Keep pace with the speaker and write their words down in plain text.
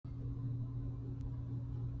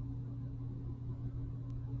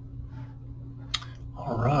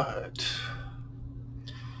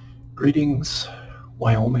Greetings,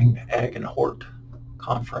 Wyoming Ag and Hort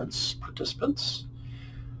Conference participants.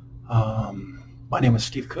 My name is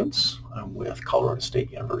Steve Kuntz. I'm with Colorado State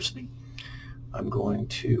University. I'm going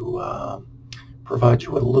to provide you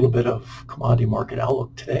with a little bit of commodity market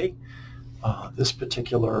outlook today. This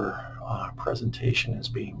particular presentation is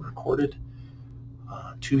being recorded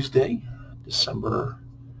Tuesday, December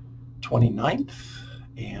 29th,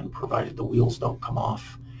 and provided the wheels don't come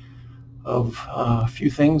off of a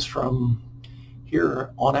few things from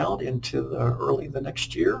here on out into early the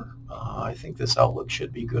next year. I think this outlook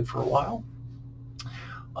should be good for a while.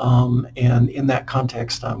 And in that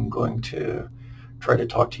context, I'm going to try to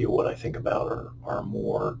talk to you what I think about are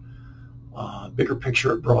more bigger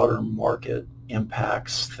picture, broader market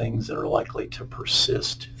impacts, things that are likely to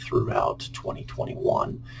persist throughout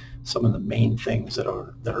 2021. Some of the main things that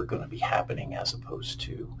are going to be happening as opposed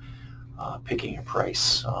to picking a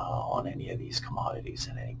price on any of these commodities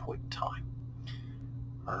at any point in time.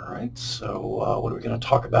 All right, so what are we going to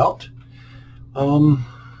talk about?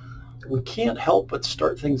 We can't help but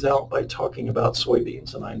start things out by talking about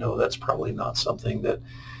soybeans, and I know that's probably not something that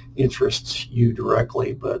interests you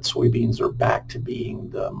directly, but soybeans are back to being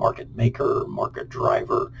the market maker, market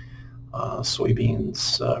driver.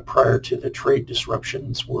 Soybeans prior to the trade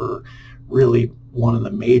disruptions were really one of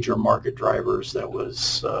the major market drivers that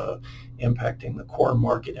was impacting the corn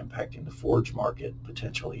market, impacting the forage market,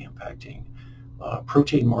 potentially impacting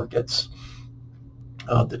protein markets.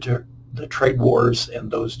 The trade wars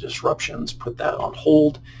and those disruptions put that on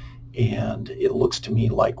hold, and it looks to me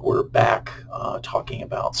like we're back talking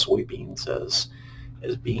about soybeans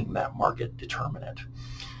as being that market determinant.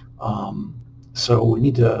 So we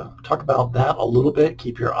need to talk about that a little bit.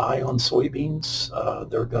 Keep your eye on soybeans.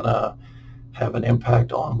 They're going to have an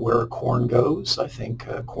impact on where corn goes. I think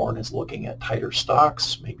corn is looking at tighter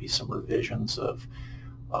stocks, maybe some revisions of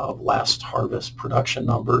last harvest production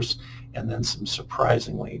numbers, and then some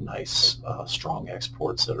surprisingly nice, strong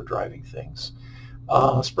exports that are driving things.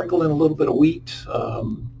 Sprinkle in a little bit of wheat, a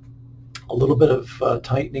little bit of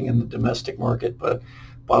tightening in the domestic market, but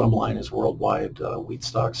bottom line is worldwide wheat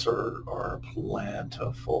stocks are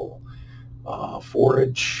plentiful.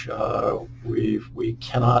 Forage, we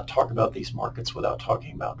cannot talk about these markets without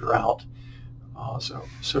talking about drought.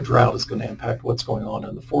 So drought is going to impact what's going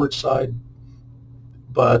on the forage side,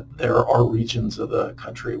 but there are regions of the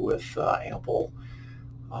country with ample,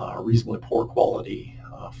 reasonably poor quality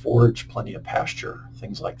forage, plenty of pasture,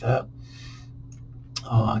 things like that.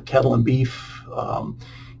 Cattle and beef,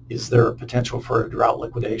 is there a potential for a drought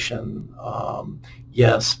liquidation?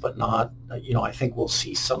 Yes, but not, I think we'll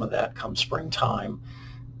see some of that come springtime,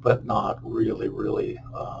 but not really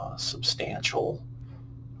substantial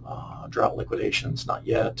drought liquidations, not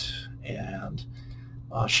yet. And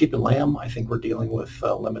sheep and lamb, I think we're dealing with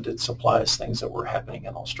limited supplies, things that were happening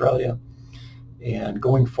in Australia. And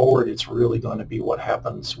going forward, it's really going to be what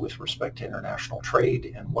happens with respect to international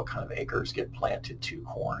trade and what kind of acres get planted to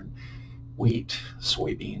corn, wheat,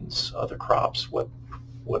 soybeans, other crops, what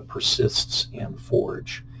persists in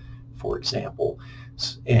forage, for example.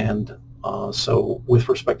 And so with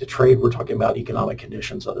respect to trade, we're talking about economic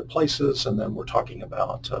conditions other places, and then we're talking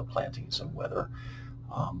about plantings and weather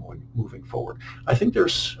moving forward. I think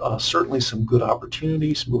there's certainly some good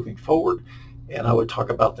opportunities moving forward, and I would talk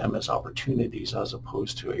about them as opportunities as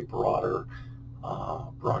opposed to a broader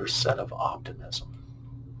set of optimism.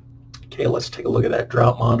 Okay, let's take a look at that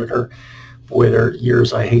drought monitor. Boy, there are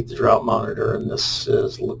years I hate the drought monitor, and this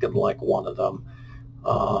is looking like one of them.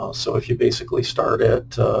 So if you basically start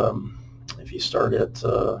at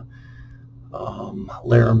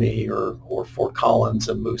Laramie or Fort Collins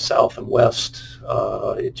and move south and west,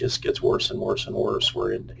 it just gets worse and worse and worse.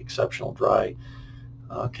 We're in exceptional dry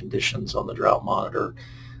conditions on the drought monitor,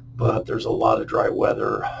 but there's a lot of dry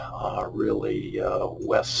weather really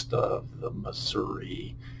west of the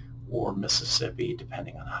Missouri or Mississippi,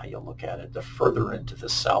 depending on how you look at it. The further into the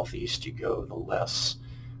southeast you go, the less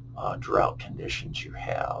drought conditions you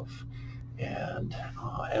have. And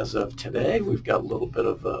as of today, we've got a little bit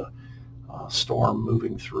of a storm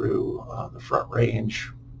moving through the Front Range,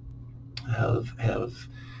 have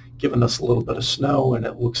given us a little bit of snow, and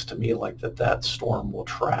it looks to me like that storm will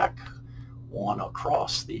track on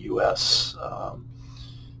across the U.S.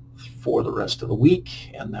 For the rest of the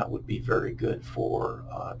week, and that would be very good for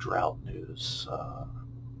drought news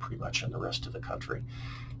pretty much in the rest of the country.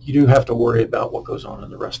 You do have to worry about what goes on in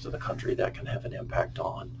the rest of the country. That can have an impact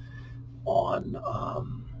on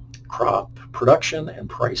crop production and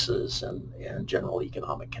prices and general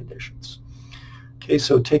economic conditions. Okay,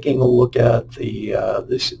 so taking a look at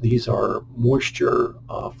these are moisture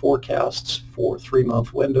forecasts for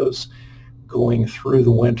 3-month windows going through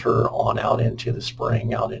the winter on out into the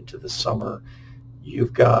spring, out into the summer.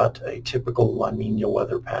 You've got a typical La Nina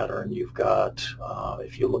weather pattern. You've got,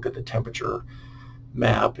 if you look at the temperature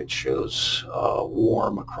map, it shows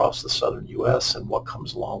warm across the southern U.S., and what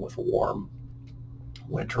comes along with warm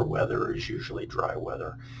winter weather is usually dry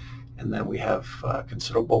weather. And then we have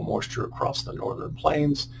considerable moisture across the northern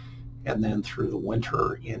plains, and then through the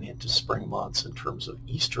winter into spring months in terms of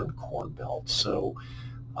eastern corn belt. So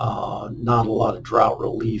not a lot of drought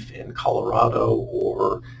relief in Colorado,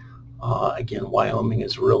 or again, Wyoming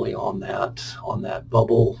is really on that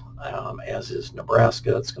bubble, as is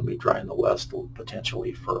Nebraska. It's going to be dry in the west,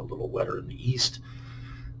 potentially for a little wetter in the east.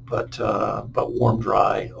 But warm,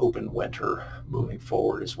 dry, open winter moving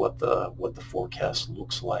forward is what the forecast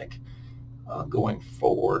looks like going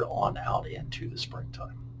forward on out into the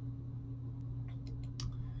springtime.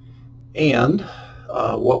 And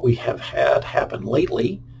what we have had happen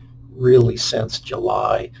lately, really since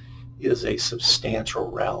July, is a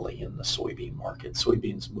substantial rally in the soybean market.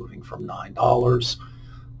 Soybeans moving from $9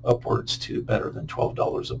 upwards to better than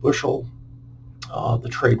 $12 a bushel. The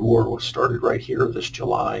trade war was started right here this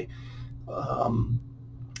July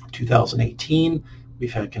 2018.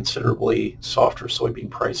 We've had considerably softer soybean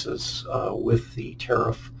prices with the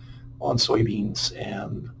tariff on soybeans,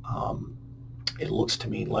 and it looks to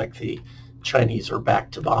me like the Chinese are back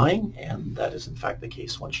to buying, and that is in fact the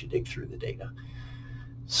case once you dig through the data.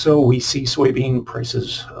 So we see soybean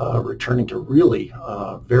prices returning to really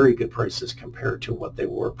very good prices compared to what they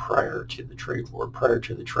were prior to the trade war. Prior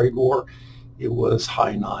to the trade war, it was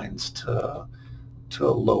high 9s to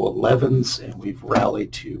low 11s, and we've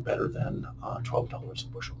rallied to better than $12 a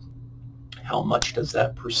bushel. How much does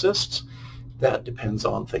that persist? That depends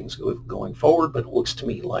on things going forward, but it looks to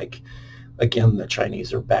me like, again, the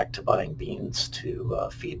Chinese are back to buying beans to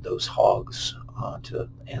feed those hogs,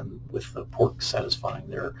 and with the pork satisfying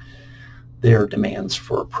their demands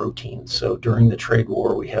for protein. So during the trade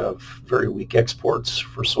war, we have very weak exports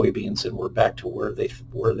for soybeans, and we're back to where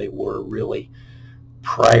they were really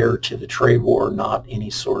prior to the trade war, not any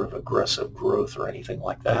sort of aggressive growth or anything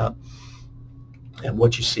like that. And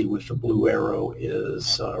what you see with the blue arrow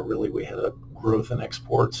is really we had a growth in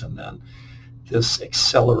exports, and then this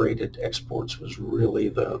accelerated exports was really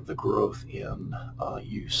the growth in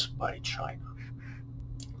use by China.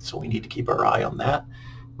 So we need to keep our eye on that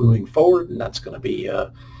moving forward, and that's going to be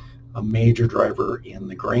a major driver in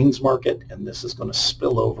the grains market, and this is going to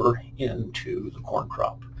spill over into the corn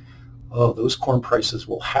crop. Those corn prices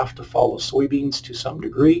will have to follow soybeans to some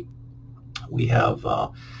degree. We have,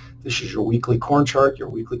 this is your weekly corn chart. Your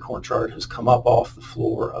weekly corn chart has come up off the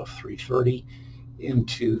floor of 330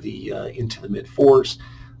 into the mid 4s.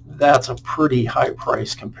 That's a pretty high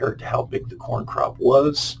price compared to how big the corn crop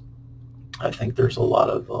was. I think there's a lot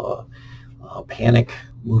of panic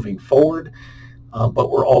moving forward,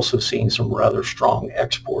 but we're also seeing some rather strong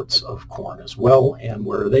exports of corn as well. And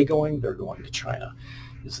where are they going? They're going to China.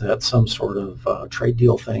 Is that some sort of trade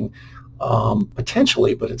deal thing?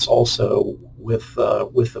 Potentially, but it's also with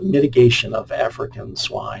the mitigation of African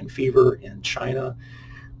swine fever in China.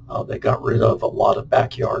 They got rid of a lot of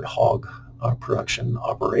backyard hog production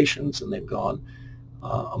operations, and they've gone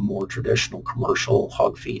a more traditional commercial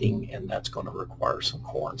hog feeding, and that's going to require some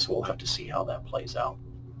corn. So we'll have to see how that plays out.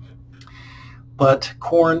 But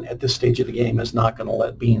corn at this stage of the game is not going to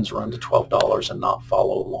let beans run to $12 and not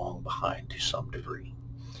follow along behind to some degree.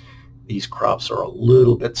 These crops are a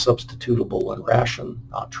little bit substitutable in ration,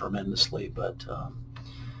 not tremendously, but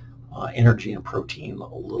energy and protein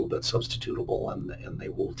a little bit substitutable, and they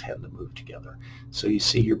will tend to move together. So you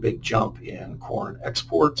see your big jump in corn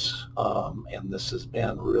exports, and this has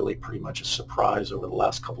been really pretty much a surprise over the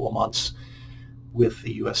last couple of months with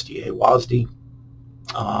the USDA WASDE.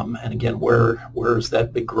 And again, where is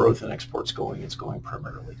that big growth in exports going? It's going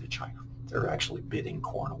primarily to China. They're actually bidding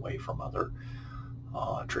corn away from other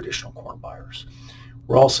traditional corn buyers.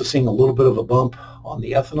 We're also seeing a little bit of a bump on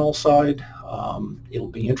the ethanol side. It'll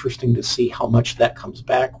be interesting to see how much that comes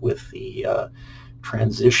back with the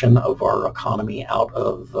transition of our economy out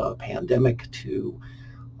of the pandemic to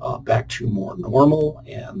back to more normal.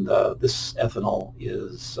 And this ethanol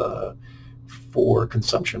is for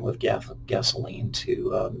consumption with gasoline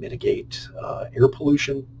to mitigate air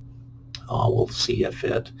pollution. We'll see if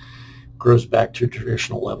it grows back to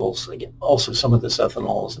traditional levels. Again, also some of this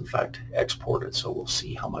ethanol is in fact exported, so we'll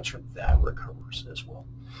see how much of that recovers as well.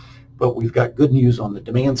 But we've got good news on the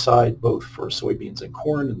demand side, both for soybeans and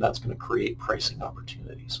corn, and that's going to create pricing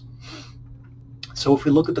opportunities. So if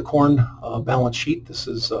we look at the corn balance sheet, this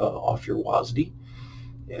is off your WASD.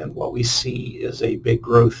 And what we see is a big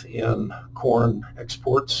growth in corn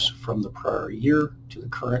exports from the prior year to the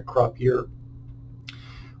current crop year.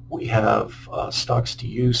 We have stocks to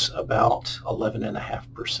use about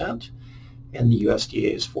 11.5%, and the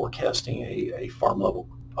USDA is forecasting a farm level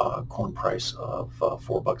corn price of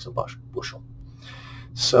 $4 a bushel.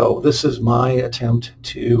 So this is my attempt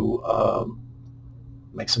to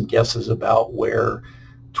make some guesses about where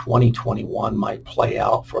 2021 might play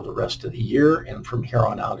out for the rest of the year, and from here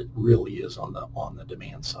on out it really is on the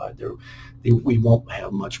demand side. We won't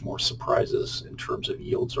have much more surprises in terms of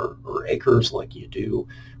yields or acres like you do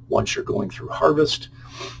once you're going through harvest.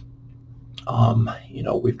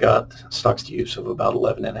 We've got stocks to use of about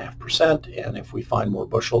 11.5%, and if we find more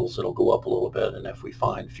bushels it'll go up a little bit, and if we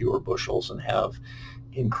find fewer bushels and have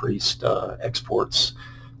increased exports,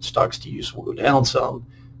 stocks to use will go down some.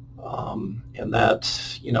 And that,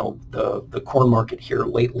 the corn market here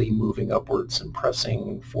lately moving upwards and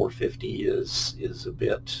pressing 450 is a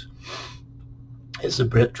bit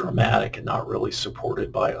dramatic and not really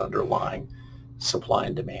supported by underlying supply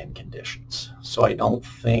and demand conditions. So I don't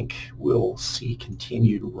think we'll see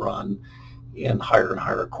continued run in higher and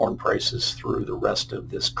higher corn prices through the rest of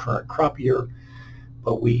this current crop year.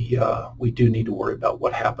 But we do need to worry about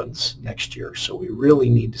what happens next year. So we really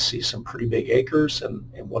need to see some pretty big acres, and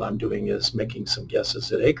what I'm doing is making some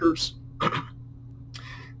guesses at acres.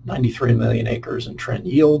 93 million acres in trend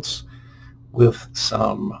yields with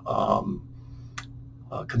some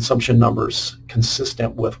consumption numbers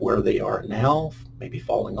consistent with where they are now, maybe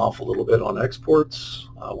falling off a little bit on exports.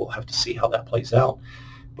 We'll have to see how that plays out.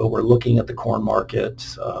 But we're looking at the corn market,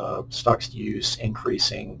 stocks to use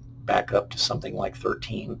increasing back up to something like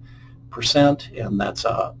 13%, and that's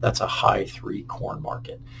a high 3 corn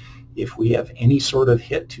market. If we have any sort of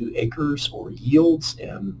hit to acres or yields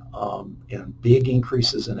and big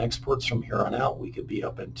increases in exports from here on out, we could be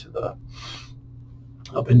up into the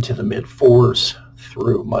mid 4s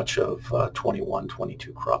through much of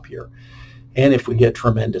 21-22 crop year. And if we get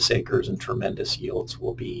tremendous acres and tremendous yields,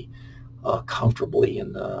 we'll be comfortably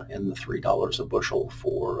in the $3 a bushel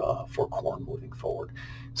for corn moving forward.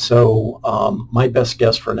 So my best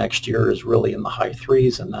guess for next year is really in the high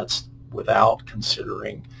 3s, and that's without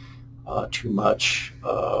considering too much.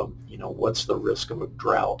 What's the risk of a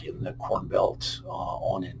drought in the Corn Belt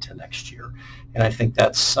on into next year? And I think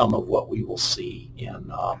that's some of what we will see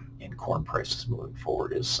in corn prices moving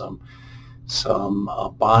forward, is some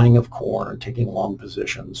buying of corn, taking long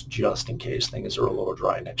positions just in case things are a little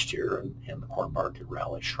dry next year and the corn market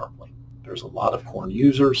rallies sharply. There's a lot of corn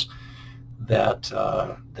users that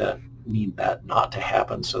need that not to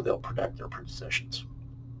happen, so they'll protect their positions.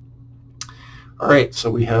 All right, so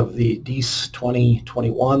we have the DEES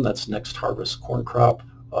 2021, that's next harvest corn crop,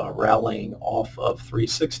 rallying off of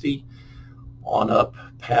 360 on up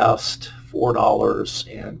past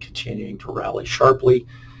 $4 and continuing to rally sharply.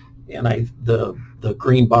 And the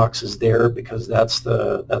green box is there because that's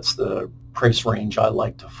the price range I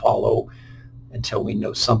like to follow until we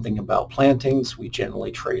know something about plantings. We generally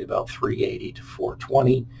trade about 380 to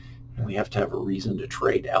 420, and we have to have a reason to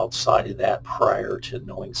trade outside of that prior to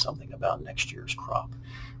knowing something about next year's crop.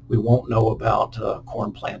 We won't know about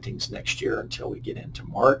corn plantings next year until we get into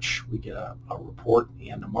March. We get a report at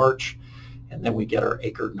the end of March, and then we get our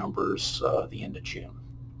acre numbers the end of June.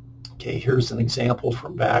 Okay, here's an example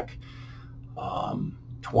from back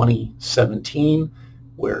 2017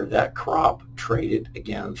 where that crop traded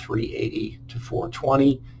again 380 to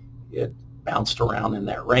 420. It bounced around in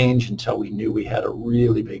that range until we knew we had a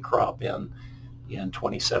really big crop in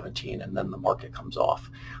 2017, and then the market comes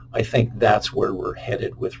off. I think that's where we're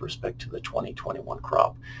headed with respect to the 2021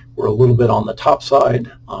 crop. We're a little bit on the top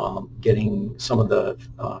side, getting some of the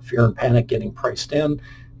fear and panic getting priced in,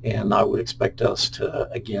 and I would expect us to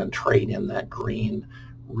again trade in that green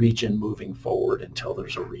region moving forward until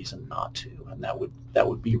there's a reason not to, and that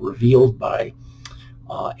would be revealed by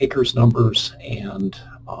acres numbers and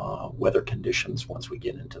weather conditions once we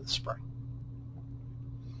get into the spring.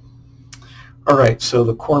 All right, so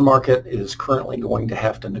the corn market is currently going to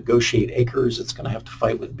have to negotiate acres. It's going to have to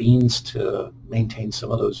fight with beans to maintain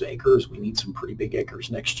some of those acres. We need some pretty big acres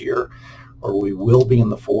next year, or we will be in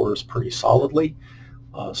the 4s pretty solidly.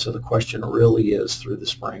 So the question really is, through the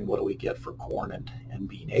spring, what do we get for corn and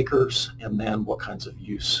bean acres, and then what kinds of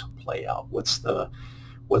use play out? What's the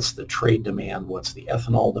trade demand? What's the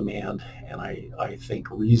ethanol demand? And I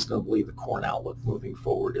think reasonably the corn outlook moving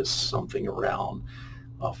forward is something around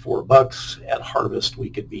 $4. At harvest, we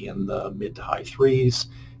could be in the mid to high 3s,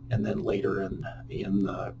 and then later in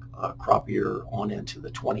the crop year on into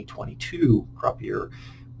the 2022 crop year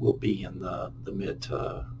will be in the mid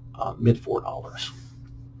 $4.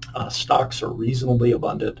 Stocks are reasonably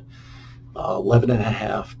abundant.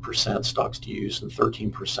 11.5% stocks to use and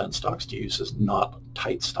 13% stocks to use is not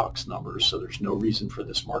tight stocks numbers, so there's no reason for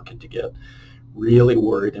this market to get really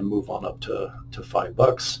worried and move on up to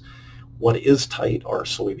 $5. What is tight are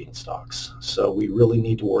soybean stocks, so we really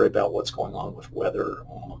need to worry about what's going on with weather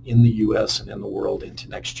in the U.S. and in the world into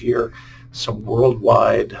next year. Some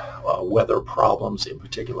worldwide weather problems, in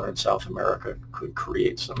particular in South America, could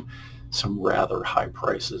create some rather high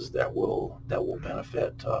prices that will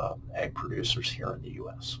benefit ag producers here in the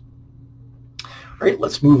U.S. All right,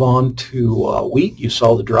 let's move on to wheat. You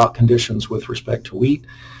saw the drought conditions with respect to wheat,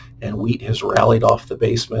 and wheat has rallied off the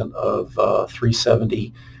basement of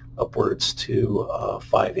 370 upwards to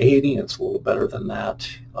 580, and it's a little better than that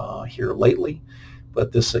here lately.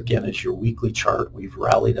 But this again is your weekly chart. We've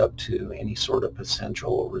rallied up to any sort of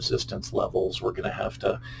potential resistance levels. We're going to have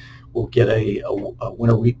to, we'll get a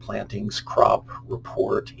winter wheat plantings crop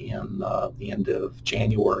report in the end of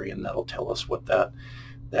January, and that'll tell us what that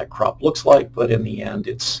crop looks like. But in the end,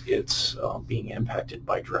 it's being impacted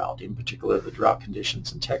by drought. In particular, the drought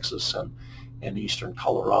conditions in Texas and eastern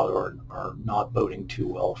Colorado are not boding too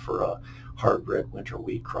well for a hard red winter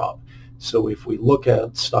wheat crop. So if we look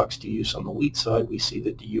at stocks to use on the wheat side, we see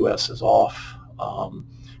that the U.S. is off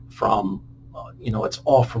from it's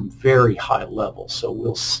off from very high levels. So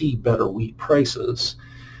we'll see better wheat prices.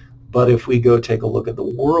 But if we go take a look at the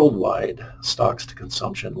worldwide stocks to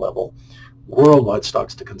consumption level, worldwide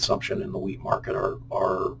stocks to consumption in the wheat market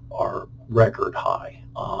are record high.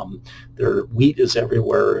 Their wheat is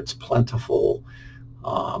everywhere. It's plentiful.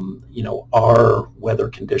 Our weather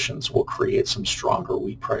conditions will create some stronger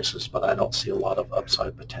wheat prices, but I don't see a lot of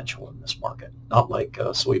upside potential in this market, not like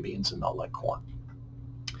soybeans and not like corn.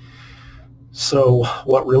 So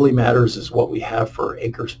what really matters is what we have for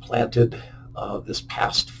acres planted this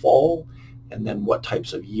past fall, and then what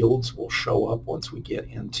types of yields will show up once we get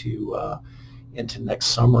into next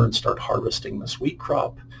summer and start harvesting this wheat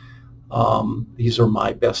crop. These are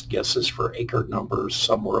my best guesses for acre numbers.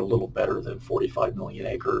 Some were a little better than 45 million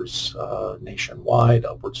acres nationwide,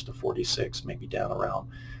 upwards to 46, maybe down around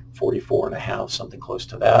 44.5, something close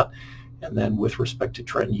to that. And then with respect to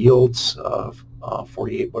trend yields of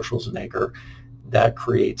 48 bushels an acre, that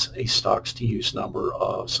creates a stocks to use number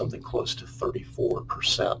of something close to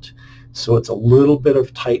 34%. So it's a little bit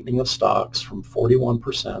of tightening of stocks from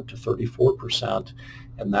 41% to 34%,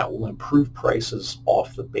 and that will improve prices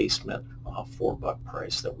off the basement $4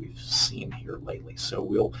 price that we've seen here lately. So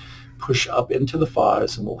we'll push up into the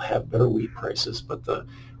fives and we'll have better wheat prices, but the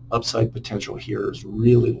upside potential here is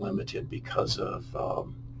really limited because of the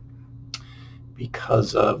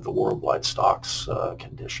worldwide stocks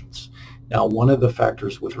conditions. Now, one of the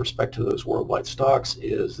factors with respect to those worldwide stocks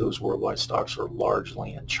is those worldwide stocks are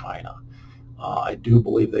largely in China. I do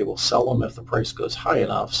believe they will sell them if the price goes high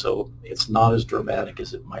enough, so it's not as dramatic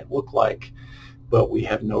as it might look like, but we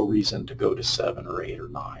have no reason to go to 7 or 8 or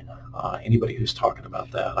 9. Anybody who's talking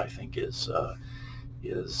about that, I think, is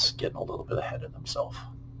getting a little bit ahead of themselves.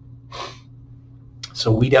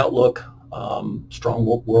 So wheat outlook, strong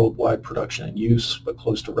worldwide production and use, but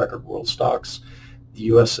close to record world stocks. The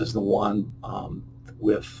U.S. is the one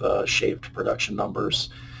with shaved production numbers.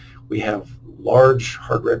 We have large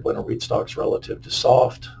hard red winter wheat stocks relative to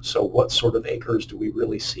soft. So what sort of acres do we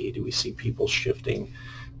really see? Do we see people shifting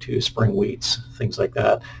to spring wheats, things like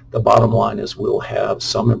that? The bottom line is we'll have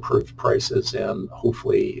some improved prices and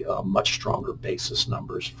hopefully much stronger basis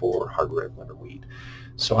numbers for hard red winter wheat.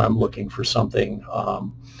 So I'm looking for something,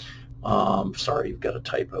 sorry, you've got a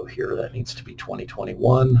typo here. That needs to be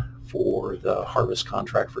 2021 for the harvest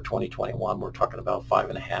contract for 2021. We're talking about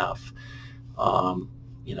 5.5,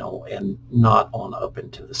 and not on up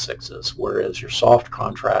into the 6s, whereas your soft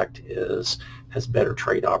contract has better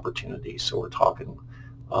trade opportunities. So we're talking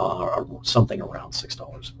something around $6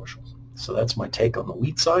 a bushel. So that's my take on the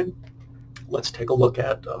wheat side. Let's take a look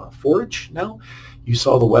at forage now. You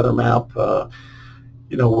saw the weather map.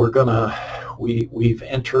 We've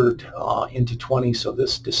entered into 20, so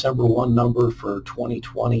this December 1 number for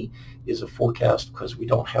 2020 is a forecast because we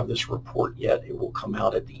don't have this report yet. It will come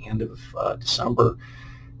out at the end of December.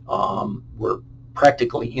 We're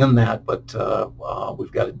practically in that, but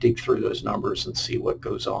we've got to dig through those numbers and see what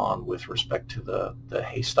goes on with respect to the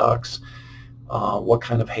hay stocks. What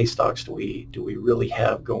kind of hay stocks do we really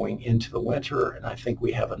have going into the winter? And I think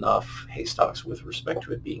we have enough hay stocks with respect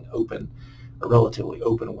to it being open, a relatively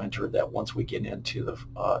open winter, that once we get into the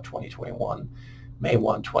 2021 May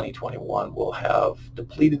 1, 2021, we'll have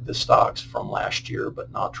depleted the stocks from last year,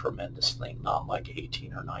 but not tremendously, not like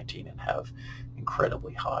 18 or 19, and have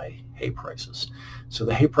incredibly high hay prices. So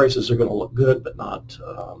the hay prices are going to look good, but not,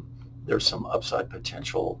 there's some upside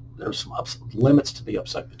potential. There's some limits to the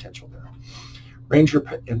upside potential there.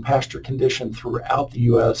 Ranger and pasture condition throughout the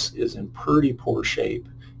U.S. is in pretty poor shape.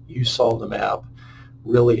 You saw the map.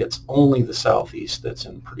 Really, it's only the southeast that's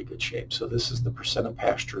in pretty good shape. So this is the percent of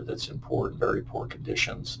pasture that's in poor and very poor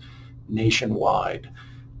conditions nationwide.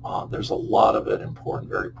 There's a lot of it in poor and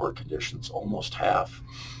very poor conditions, almost half.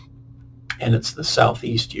 And it's the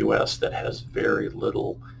southeast U.S. that has very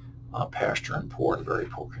little pasture in poor and very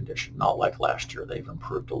poor condition. Not like last year. They've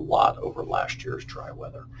improved a lot over last year's dry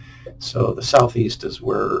weather. So the southeast is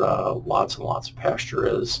where lots and lots of pasture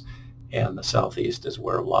is, and the southeast is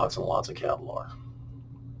where lots and lots of cattle are.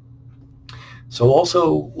 So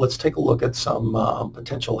also, let's take a look at some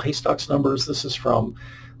potential hay stocks numbers. This is from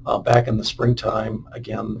back in the springtime.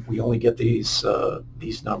 Again, we only get these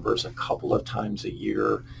numbers a couple of times a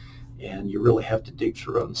year, and you really have to dig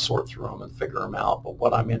through them and sort through them and figure them out. But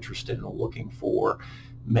what I'm interested in looking for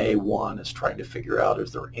May 1 is trying to figure out,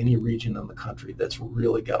 is there any region in the country that's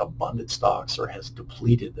really got abundant stocks or has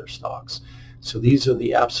depleted their stocks? So these are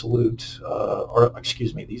the absolute,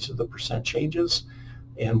 these are the percent changes.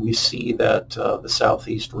 And we see that the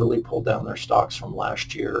southeast really pulled down their stocks from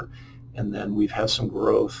last year, and then we've had some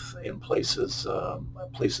growth in places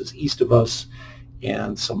east of us,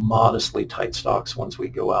 and some modestly tight stocks once we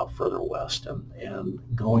go out further west. And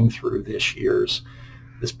going through this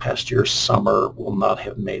past year's summer will not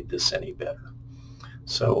have made this any better.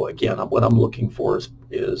 So again, what I'm looking for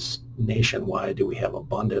is nationwide, do we have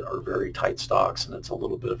abundant or very tight stocks? And it's a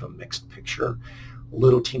little bit of a mixed picture. A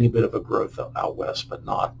little teeny bit of a growth out west, but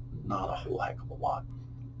not a whole heck of a lot.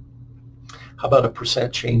 How about a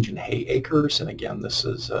percent change in hay acres? And again, this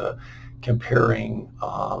is comparing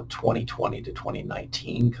 2020 to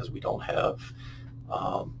 2019, because we don't have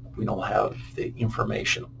the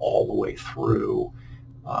information all the way through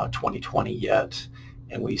 2020 yet,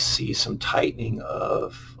 and we see some tightening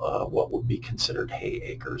of what would be considered hay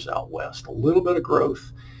acres out west. A little bit of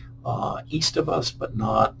growth east of us, but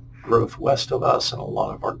not growth west of us, and a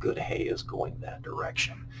lot of our good hay is going that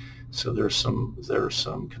direction. So there's some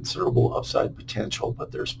considerable upside potential,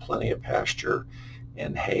 but there's plenty of pasture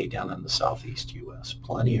and hay down in the southeast U.S.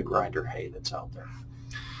 Plenty of grinder hay that's out there.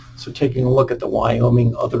 So taking a look at the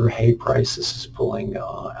Wyoming other hay price, this is pulling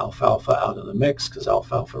alfalfa out of the mix, because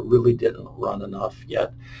alfalfa really didn't run enough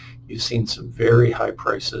yet. You've seen some very high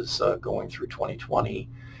prices going through 2020.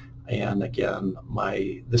 And again,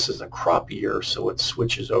 this is a crop year, so it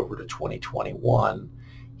switches over to 2021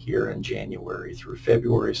 here in January through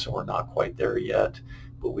February, so we're not quite there yet.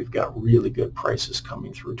 But we've got really good prices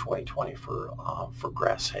coming through 2020 for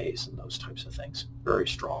grass hays and those types of things. Very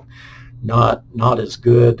strong. Not as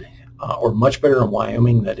good or much better in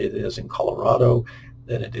Wyoming than it is in Colorado,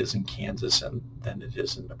 than it is in Kansas, and than it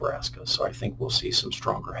is in Nebraska. So I think we'll see some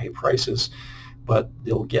stronger hay prices, but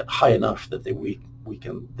they'll get high enough that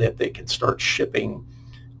they can start shipping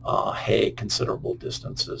hay considerable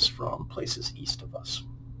distances from places east of us.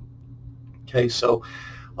 Okay, so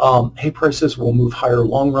hay prices will move higher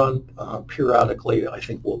long run. Periodically, I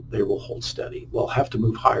think they will hold steady. We'll have to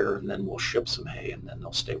move higher, and then we'll ship some hay, and then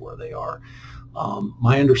they'll stay where they are.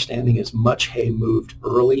 My understanding is much hay moved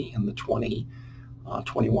early in the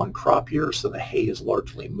 2021 crop year, so the hay is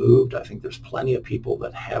largely moved. I think there's plenty of people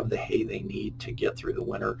that have the hay they need to get through the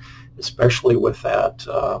winter, especially with that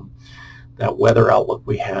weather outlook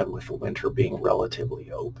we had, with the winter being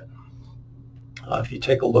relatively open. If you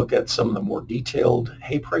take a look at some of the more detailed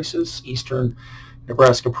hay prices, eastern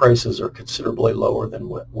Nebraska prices are considerably lower than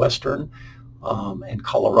western and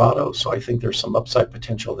Colorado, so I think there's some upside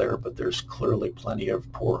potential there, but there's clearly plenty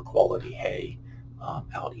of poor quality hay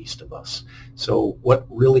out east of us. So what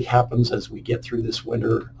really happens as we get through this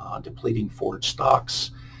winter, depleting forage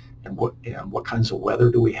stocks, and what kinds of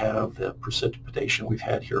weather do we have? The precipitation we've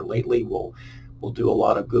had here lately will do a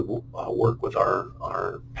lot of good work with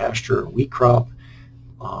our pasture and wheat crop,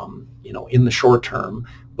 in the short term,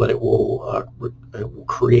 but it will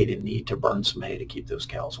create a need to burn some hay to keep those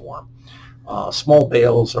cows warm. Small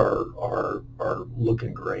bales are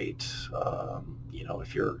looking great.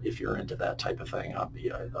 If you're into that type of thing,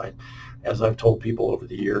 as I've told people over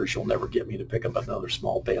the years, you'll never get me to pick up another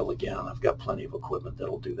small bale again. I've got plenty of equipment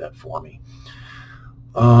that'll do that for me.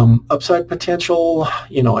 Upside potential,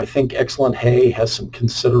 I think excellent hay has some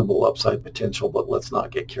considerable upside potential, but let's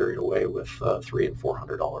not get carried away with $300 and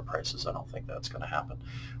 $400 prices. I don't think that's going to happen.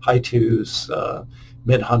 High twos,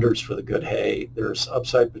 mid hundreds for the good hay. There's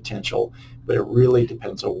upside potential, but it really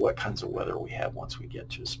depends on what kinds of weather we have once we get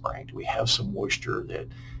to spring. Do we have some moisture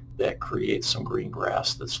that creates some green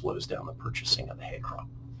grass that slows down the purchasing of the hay crop?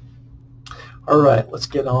 All right, let's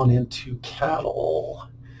get on into cattle.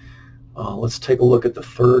 Let's take a look at the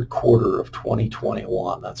third quarter of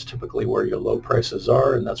 2021. That's typically where your low prices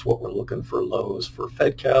are, and that's what we're looking for, lows for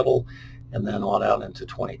fed cattle, and then on out into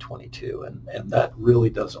 2022. And that really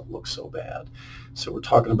doesn't look so bad. So we're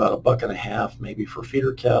talking about $1.50 maybe for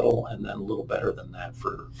feeder cattle, and then a little better than that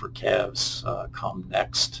for calves come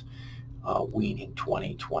next weaning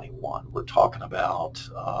 2021. We're talking about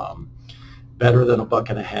better than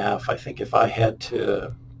 $1.50. I think if I had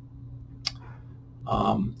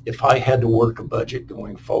to work a budget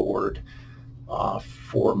going forward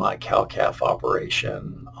for my cow-calf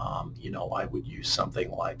operation, I would use something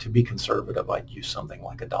like, to be conservative, I'd use something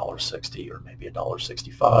like $1.60 or maybe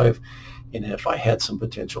 $1.65. And if I had some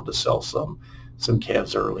potential to sell some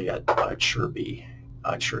calves early, I'd sure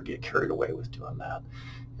get carried away with doing that.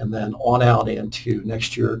 And then on out into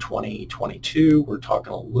next year, 2022, we're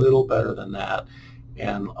talking a little better than that.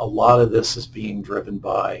 And a lot of this is being driven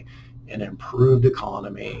by an improved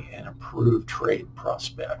economy and improved trade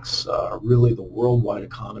prospects. Really, the worldwide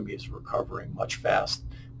economy is recovering much faster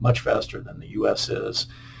than the U.S. is.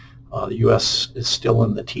 The U.S. is still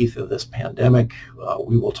in the teeth of this pandemic.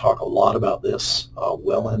 We will talk a lot about this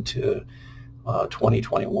well into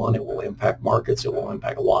 2021. It will impact markets. It will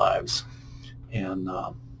impact lives.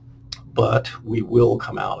 But we will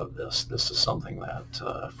come out of this. This is something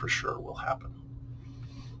that for sure will happen.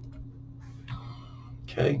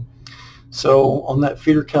 Okay. So on that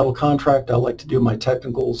feeder cattle contract, I like to do my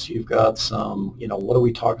technicals. You've got some, what are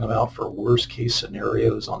we talking about for worst case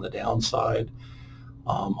scenarios on the downside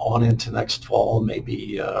on into next fall,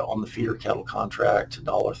 maybe on the feeder cattle contract,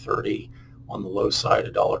 $1.30, on the low side,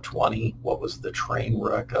 $1.20. What was the train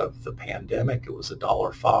wreck of the pandemic? It was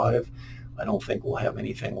 $1.05. I don't think we'll have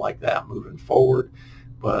anything like that moving forward.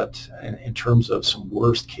 But in terms of some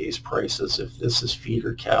worst case prices, if this is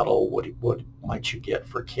feeder cattle, what might you get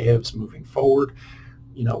for calves moving forward?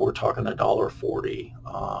 We're talking $1.40,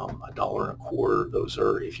 $1.25. Those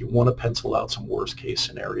are, if you want to pencil out some worst case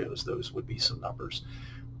scenarios, those would be some numbers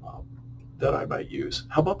that I might use.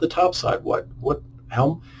 How about the top side? When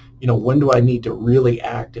do I need to really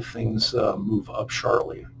act if things move up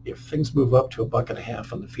sharply? If things move up to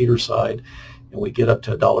 $1.50 on the feeder side, and we get up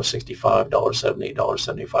to $1.65, $1.70,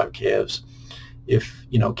 $1.75 calves,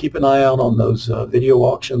 keep an eye out on those video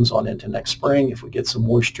auctions on into next spring. If we get some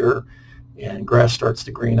moisture and grass starts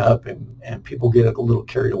to green up and people get a little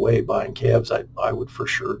carried away buying calves, I would for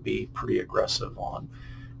sure be pretty aggressive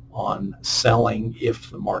on selling if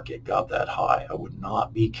the market got that high. I would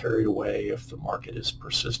not be carried away if the market is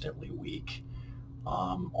persistently weak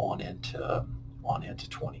on into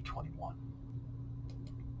 2021.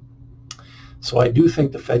 So I do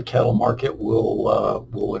think the fed cattle market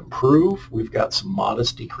will improve. We've got some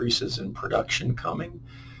modest decreases in production coming.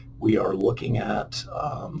 We are looking at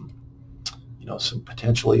some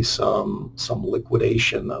potentially some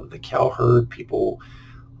liquidation of the cow herd. People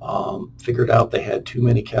figured out they had too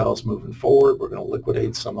many cows moving forward. We're going to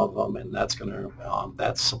liquidate some of them, and that's going to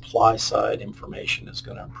that supply side information is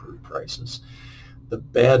going to improve prices. The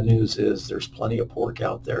bad news is there's plenty of pork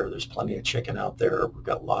out there. There's plenty of chicken out there. We've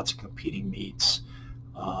got lots of competing meats.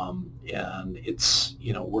 And it's,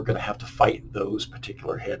 we're going to have to fight those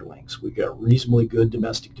particular headwinds. We've got reasonably good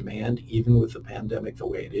domestic demand, even with the pandemic the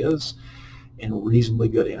way it is, and reasonably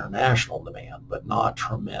good international demand, but not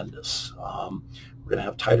tremendous. We're going to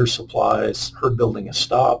have tighter supplies. Herd building has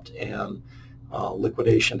stopped, and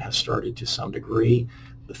liquidation has started to some degree.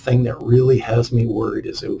 The thing that really has me worried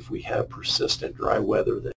is if we have persistent dry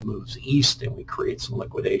weather that moves east and we create some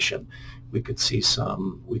liquidation, we could see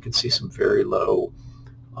some very low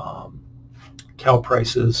cow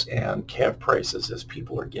prices and calf prices as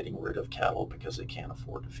people are getting rid of cattle because they can't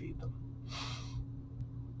afford to feed them.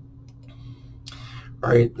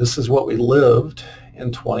 All right, this is what we lived in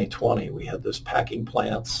 2020. We had those packing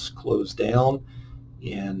plants closed down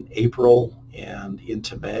in April and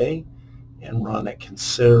into May, and run at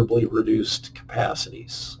considerably reduced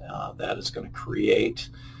capacities. That is going to create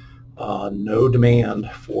no demand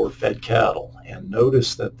for fed cattle. And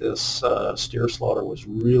notice that this steer slaughter was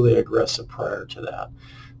really aggressive prior to that.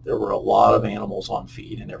 There were a lot of animals on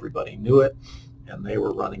feed, and everybody knew it, and they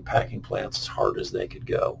were running packing plants as hard as they could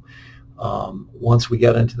go. Once we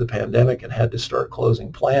got into the pandemic and had to start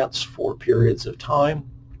closing plants for periods of time,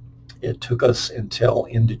 it took us until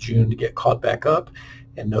into June to get caught back up,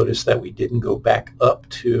 and notice that we didn't go back up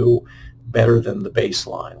to better than the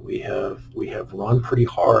baseline. We have run pretty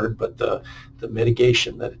hard, but the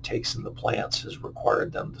mitigation that it takes in the plants has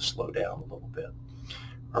required them to slow down a little bit.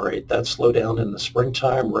 All right, that slowdown in the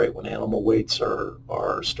springtime, right when animal weights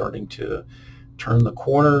are starting to turn the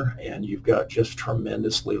corner, and you've got just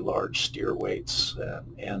tremendously large steer weights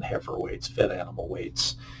and heifer weights, fed animal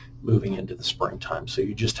weights, moving into the springtime. So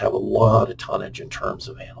you just have a lot of tonnage in terms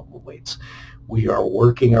of animal weights. We are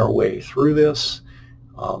working our way through this.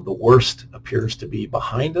 The worst appears to be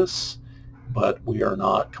behind us, but we are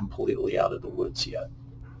not completely out of the woods yet.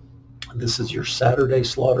 This is your Saturday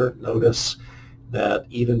slaughter. Notice that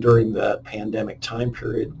even during that pandemic time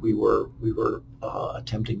period, we were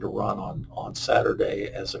attempting to run on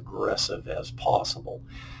Saturday as aggressive as possible.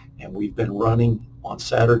 And we've been running on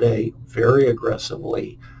Saturday very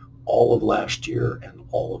aggressively all of last year and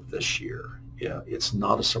all of this year. Yeah, it's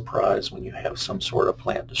not a surprise when you have some sort of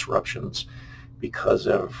plant disruptions because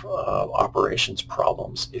of operations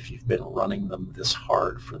problems if you've been running them this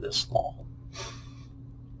hard for this long.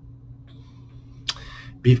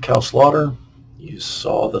 Beef cow slaughter. You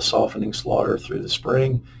saw the softening slaughter through the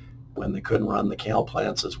spring when they couldn't run the cow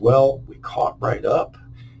plants as well. We caught right up,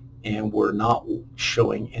 and we're not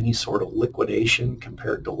showing any sort of liquidation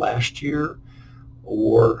compared to last year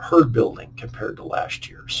or herd building compared to last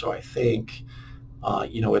year. So I think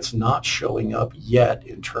it's not showing up yet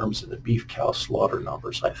in terms of the beef cow slaughter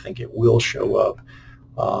numbers. I think it will show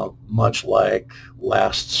up much like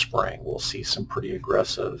last spring. We'll see some pretty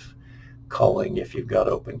aggressive culling if you've got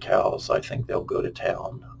open cows. I think they'll go to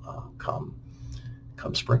town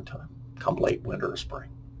come springtime, come late winter or spring.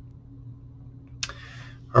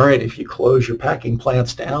 All right, if you close your packing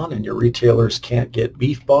plants down and your retailers can't get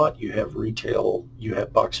beef bought, you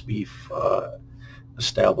have box beef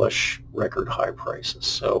establish record high prices.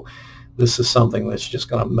 So this is something that's just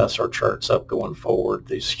going to mess our charts up going forward.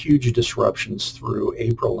 These huge disruptions through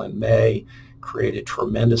April and May created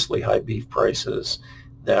tremendously high beef prices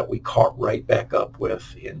that we caught right back up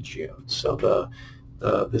with in June. So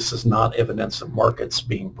this is not evidence of markets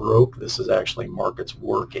being broke. This is actually markets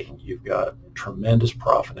working. You've got tremendous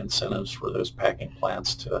profit incentives for those packing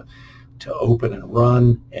plants to open and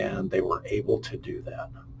run, and they were able to do that.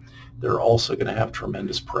 They're also going to have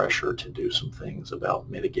tremendous pressure to do some things about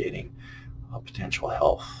mitigating potential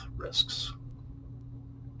health risks.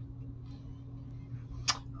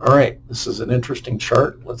 All right, this is an interesting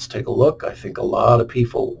chart. Let's take a look. I think a lot of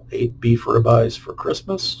people ate beef ribeyes for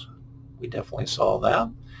Christmas. We definitely saw that.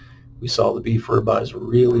 We saw the beef ribeyes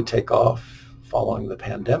really take off following the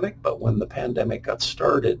pandemic, but when the pandemic got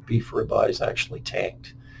started, beef ribeyes actually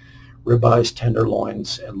tanked. Ribeyes,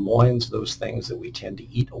 tenderloins, and loins, those things that we tend to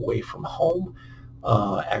eat away from home,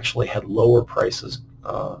 actually had lower prices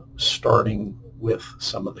starting with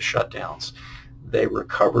some of the shutdowns. They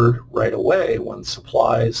recovered right away when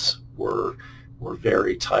supplies were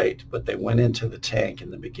very tight, but they went into the tank in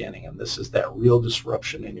the beginning, and this is that real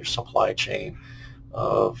disruption in your supply chain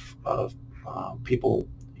of people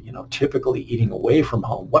typically eating away from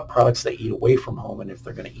home, what products they eat away from home, and if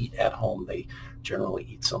they're going to eat at home, they generally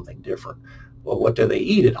eat something different. Well, what do they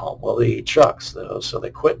eat at home? Well, they eat chucks, so they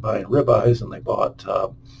quit buying ribeyes and they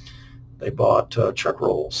bought chuck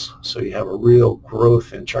rolls. So you have a real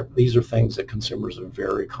growth in chuck. These are things that consumers are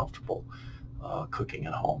very comfortable cooking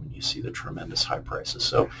at home, and you see the tremendous high prices.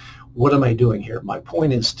 So what am I doing here? My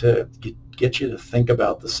point is to get you to think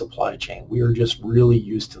about the supply chain. We are just really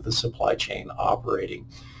used to the supply chain operating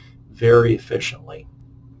very efficiently.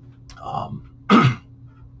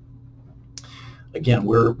 Again,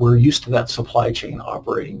 we're used to that supply chain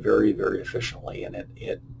operating very, very efficiently, and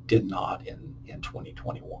it did not in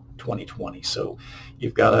 2020. So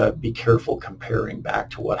you've got to be careful comparing back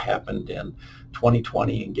to what happened in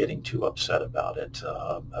 2020 and getting too upset about it,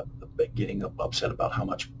 getting upset about how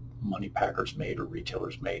much money packers made or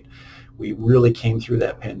retailers made. We really came through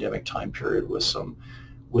that pandemic time period with some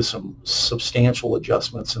substantial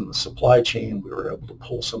adjustments in the supply chain. We were able to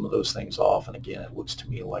pull some of those things off, and again, it looks to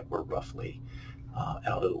me like we're roughly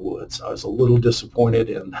out of the woods. I was a little disappointed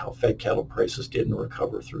in how fed cattle prices didn't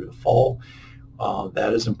recover through the fall.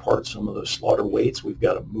 That is in part some of those slaughter weights. We've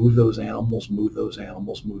got to move those animals, and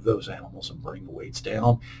bring the weights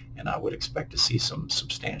down, and I would expect to see some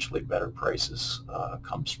substantially better prices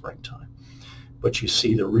come springtime. But you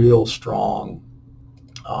see the real strong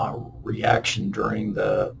reaction during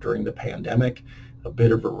the pandemic, a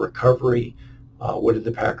bit of a recovery. What did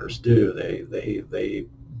the packers do? They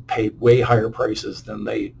paid way higher prices than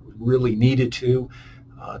they really needed to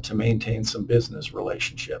maintain some business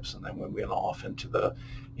relationships. And then we went off into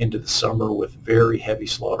the summer with very heavy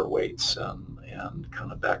slaughter weights and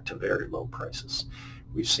kind of back to very low prices.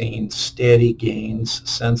 We've seen steady gains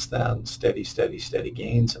since then, steady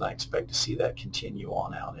gains, and I expect to see that continue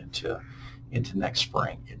on out into next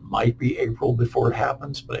spring. It might be April before it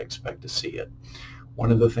happens, but I expect to see it.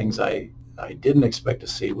 One of the things I didn't expect to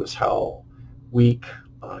see was how weak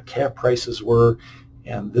calf prices were,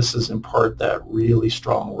 and this is in part that really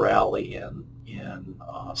strong rally in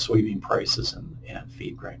soybean prices and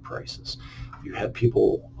feed grain prices. You had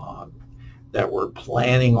people that were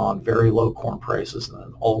planning on very low corn prices, and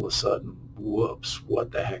then all of a sudden, whoops,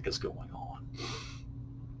 what the heck is going on?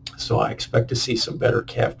 So I expect to see some better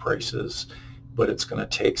calf prices, but it's going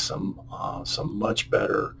to take some much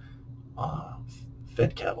better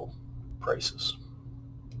fed cattle prices.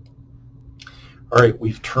 All right,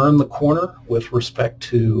 we've turned the corner with respect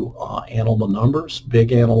to animal numbers,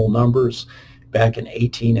 big animal numbers. Back in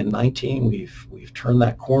 18 and 19, we've turned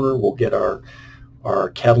that corner. We'll get our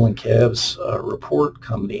cattle and calves report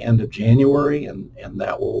come the end of January, and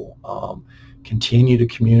that will continue to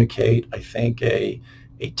communicate, I think, a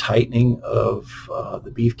tightening of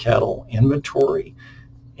the beef cattle inventory,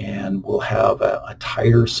 and we'll have a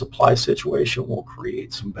tighter supply situation. Will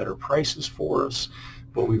create some better prices for us,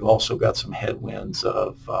 but we've also got some headwinds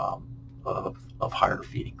of higher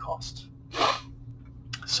feeding costs.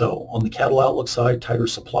 So on the cattle outlook side, tighter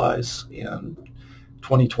supplies in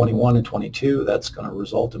 2021 and 22, that's going to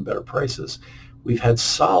result in better prices. We've had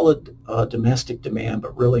solid domestic demand,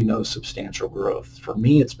 but really no substantial growth. For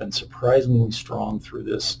me, it's been surprisingly strong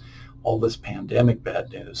through all this pandemic bad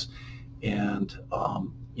news. And,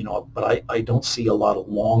 but I don't see a lot of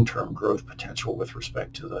long-term growth potential with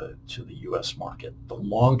respect to the U.S. market. The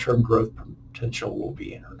long-term growth potential will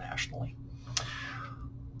be internationally.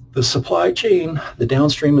 The supply chain, the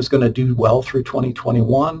downstream, is going to do well through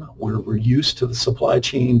 2021. We're used to the supply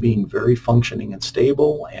chain being very functioning and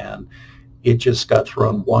stable, and it just got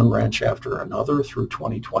thrown one wrench after another through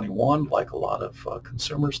 2021, like a lot of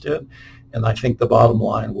consumers did. And I think the bottom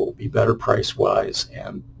line will be better price-wise,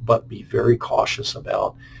 but be very cautious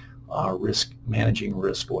about managing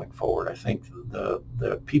risk going forward. I think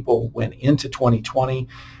the people went into 2020.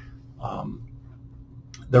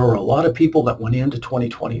 There were a lot of people that went into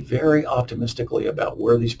 2020 very optimistically about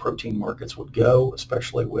where these protein markets would go,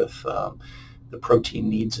 especially with the protein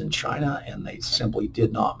needs in China, and they simply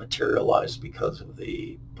did not materialize because of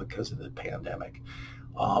the pandemic.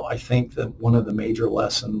 I think that one of the major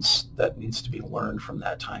lessons that needs to be learned from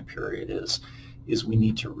that time period is we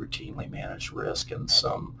need to routinely manage risk, and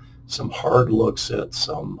some hard looks at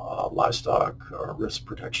some livestock or risk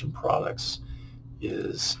protection products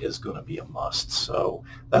is going to be a must. So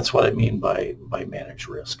that's what I mean by manage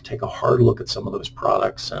risk. Take a hard look at some of those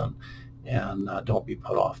products and don't be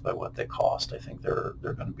put off by what they cost. I think they're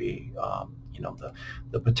going to be,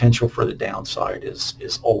 the potential for the downside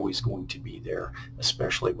is always going to be there,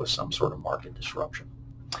 especially with some sort of market disruption.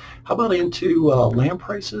 How about into lamb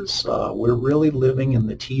prices? We're really living in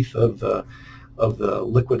the teeth of the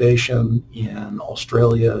liquidation in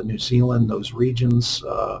Australia, New Zealand, those regions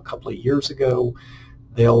a couple of years ago.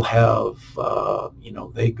 They'll have,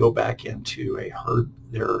 they go back into a herd,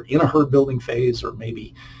 they're in a herd building phase, or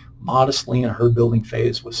maybe modestly in a herd building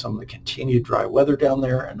phase with some of the continued dry weather down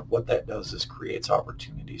there. And what that does is creates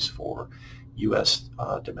opportunities for U.S.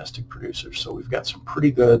 Domestic producers. So we've got some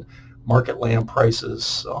pretty good market lamb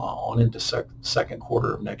prices on into second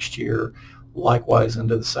quarter of next year. Likewise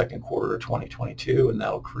into the second quarter of 2022, and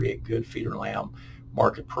that'll create good feeder lamb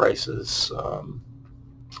market prices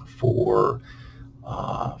for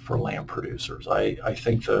lamb producers. I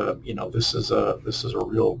think this is a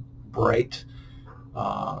real bright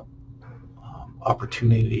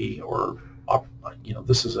opportunity, or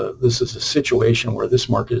this is a situation where this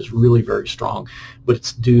market is really very strong, but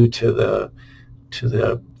it's due to the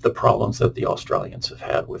problems that the Australians have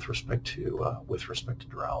had with respect to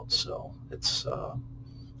drought. So it's a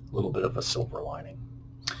little bit of a silver lining.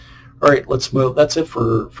 All right, let's move. That's it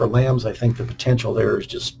for lambs. I think the potential there is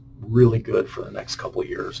just really good for the next couple of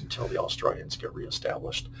years until the Australians get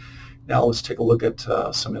reestablished. Now let's take a look at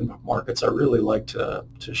some input markets. I really like to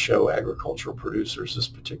show agricultural producers this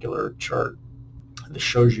particular chart. This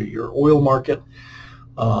shows you your oil market.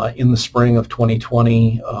 In the spring of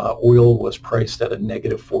 2020, oil was priced at a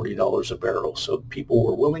negative $40 a barrel. So people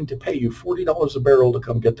were willing to pay you $40 a barrel to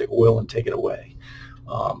come get the oil and take it away.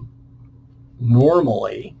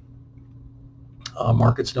 Normally,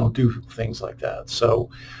 markets don't do things like that. So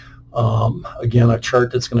Again, a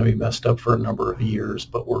chart that's going to be messed up for a number of years,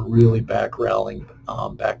 but we're really back rallying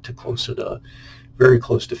back to very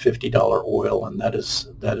close to $50 oil, and that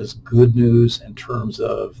is good news in terms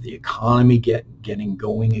of the economy getting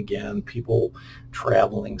going again, people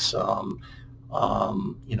traveling some.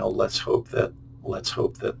 Let's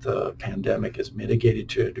hope that the pandemic is mitigated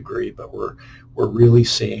to a degree, but we're really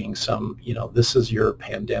seeing some. This is your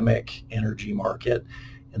pandemic energy market.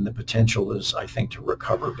 And the potential is, I think, to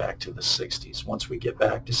recover back to the 60s. Once we get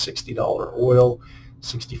back to $60 oil,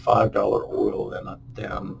 $65 oil,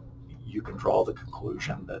 then you can draw the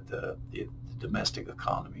conclusion that the domestic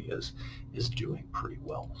economy is doing pretty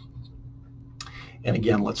well. And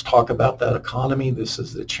again, let's talk about that economy. This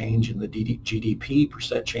is the change in the GDP,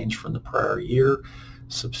 percent change from the prior year.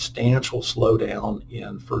 Substantial slowdown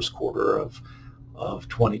in first quarter of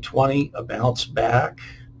 2020, a bounce back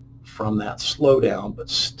from that slowdown, but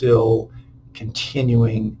still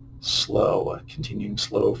continuing slow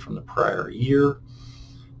from the prior year,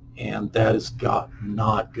 and that is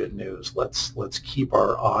not good news. Let's keep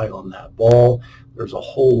our eye on that ball. There's a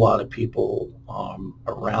whole lot of people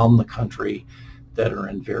around the country that are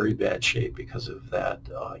in very bad shape because of that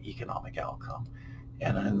economic outcome,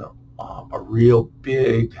 and then a real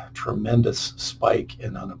big, tremendous spike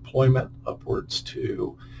in unemployment, upwards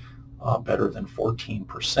to better than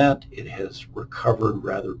 14%. It has recovered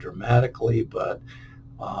rather dramatically, but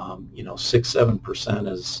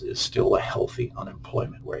 6-7% is still a healthy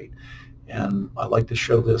unemployment rate. And I like to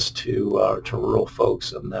show this to rural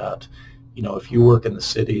folks, in that if you work in the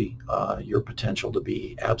city, your potential to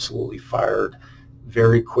be absolutely fired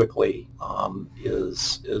very quickly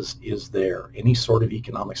is there. Any sort of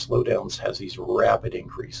economic slowdowns has these rapid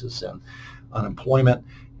increases in unemployment,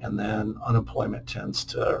 and then unemployment tends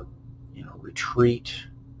to retreat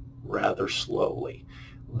rather slowly.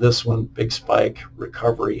 This one, big spike,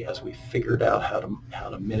 recovery as we figured out how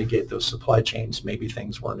to mitigate those supply chains. Maybe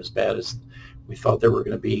things weren't as bad as we thought they were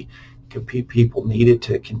going to be. People needed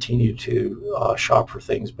to continue to shop for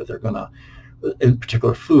things, but they're going to, in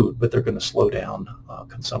particular food, but they're going to slow down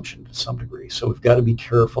consumption to some degree. So we've got to be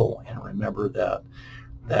careful and remember that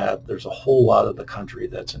there's a whole lot of the country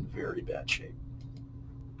that's in very bad shape.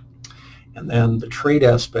 And then the trade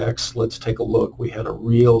aspects, let's take a look. We had a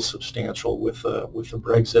real substantial, with the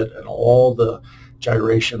Brexit and all the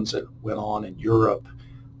gyrations that went on in Europe,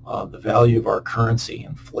 the value of our currency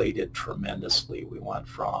inflated tremendously. We went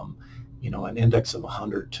from an index of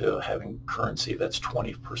 100 to having currency that's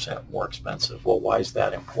 20% more expensive. Well, why is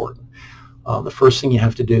that important? The first thing you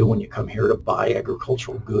have to do when you come here to buy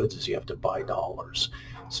agricultural goods is you have to buy dollars.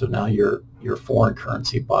 So now your foreign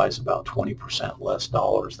currency buys about 20% less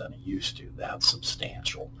dollars than it used to. That's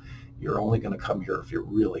substantial. You're only going to come here if you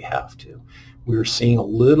really have to. We're seeing a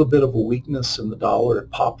little bit of a weakness in the dollar.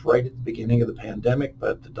 It popped right at the beginning of the pandemic,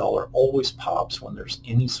 but the dollar always pops when there's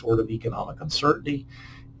any sort of economic uncertainty.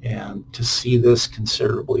 And to see this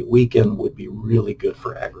considerably weaken would be really good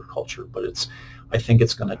for agriculture, but I think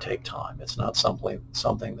it's going to take time. It's not something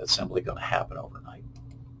that's simply going to happen overnight.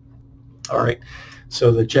 All right,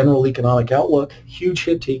 so the general economic outlook, huge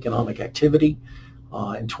hit to economic activity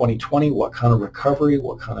in 2020. What kind of recovery?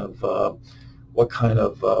 What kind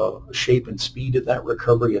of shape and speed of that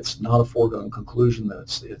recovery? It's not a foregone conclusion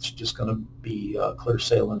that it's just going to be clear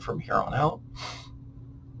sailing from here on out.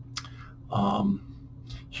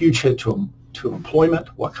 Huge hit to employment.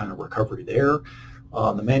 What kind of recovery there?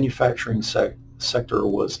 The manufacturing sector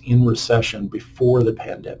was in recession before the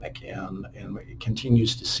pandemic, and it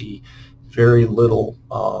continues to see very little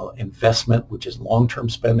investment, which is long-term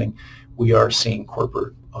spending. We are seeing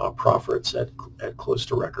corporate profits at close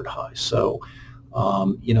to record highs. So,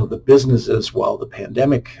 the businesses, while the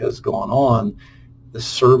pandemic has gone on, the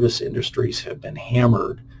service industries have been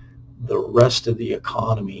hammered. The rest of the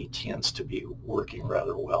economy tends to be working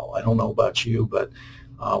rather well. I don't know about you, but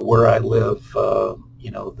where I live,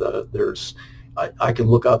 I can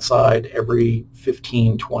look outside every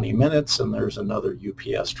 15, 20 minutes and there's another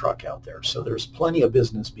UPS truck out there. So there's plenty of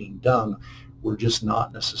business being done. We're just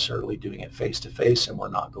not necessarily doing it face to face, and we're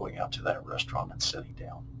not going out to that restaurant and sitting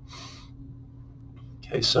down.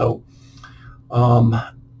 Okay, so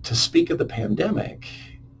to speak of the pandemic,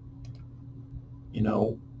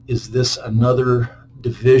 is this another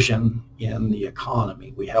division in the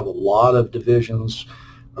economy? We have a lot of divisions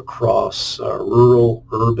across rural,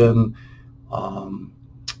 urban,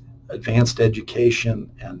 advanced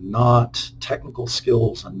education and not, technical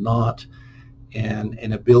skills and not, and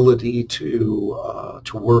an ability to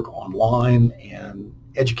work online and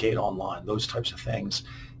educate online, those types of things.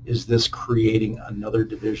 Is this creating another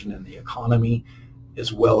division in the economy?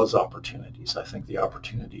 as well as opportunities. I think the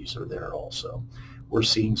opportunities are there also. We're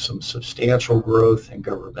seeing some substantial growth in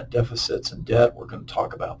government deficits and debt. We're going to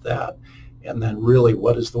talk about that. And then really,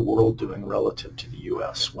 what is the world doing relative to the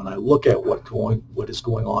U.S.? When I look at what is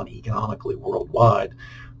going on economically worldwide,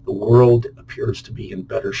 the world appears to be in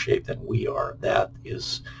better shape than we are. That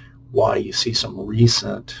is why you see some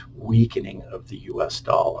recent weakening of the U.S.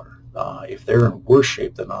 dollar. If they're in worse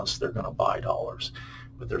shape than us, they're going to buy dollars,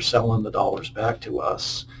 but they're selling the dollars back to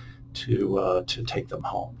us to take them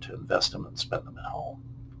home, to invest them and spend them at home.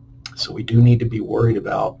 So we do need to be worried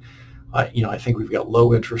about, I think we've got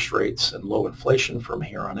low interest rates and low inflation from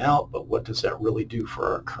here on out, but what does that really do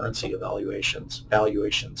for our currency valuations,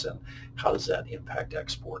 and how does that impact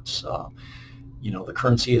exports? The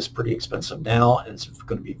currency is pretty expensive now, and it's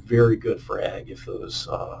going to be very good for ag if the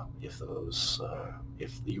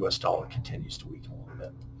U.S. dollar continues to weaken a little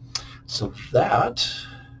bit. So that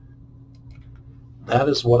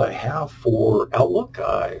is what I have for outlook.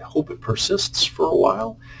 I hope it persists for a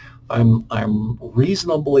while. I'm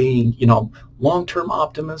reasonably, long-term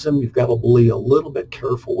optimism. You've got to be a little bit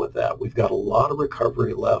careful with that. We've got a lot of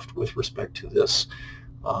recovery left with respect to this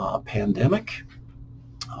pandemic.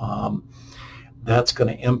 That's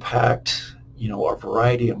going to impact, a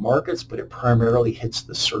variety of markets, but it primarily hits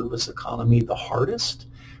the service economy the hardest.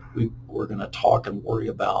 We're going to talk and worry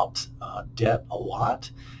about debt a lot,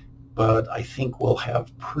 but I think we'll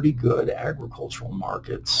have pretty good agricultural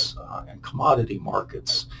markets and commodity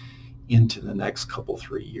markets into the next couple,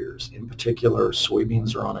 3 years. In particular,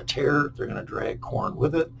 soybeans are on a tear. They're going to drag corn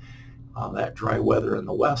with it. That dry weather in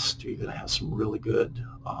the West, you're going to have some really good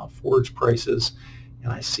forage prices.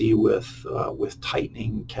 And I see with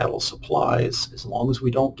tightening cattle supplies, as long as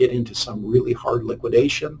we don't get into some really hard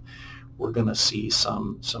liquidation, we're going to see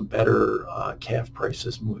some better calf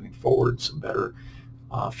prices moving forward, some better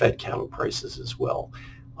fed cattle prices as well.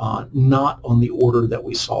 Not on the order that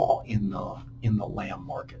we saw in the lamb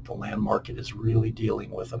market. The lamb market is really dealing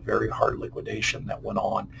with a very hard liquidation that went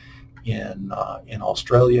on in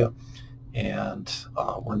Australia, and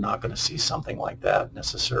we're not going to see something like that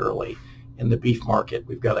necessarily in the beef market.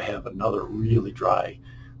 We've got to have another really dry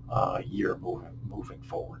year moving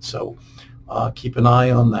forward. So keep an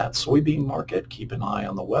eye on that soybean market, keep an eye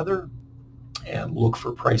on the weather, and look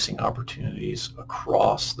for pricing opportunities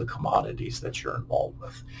across the commodities that you're involved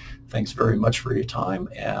with. Thanks very much for your time,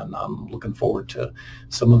 and I'm looking forward to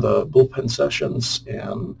some of the bullpen sessions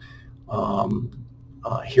and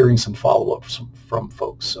hearing some follow-ups from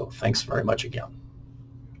folks. So thanks very much again.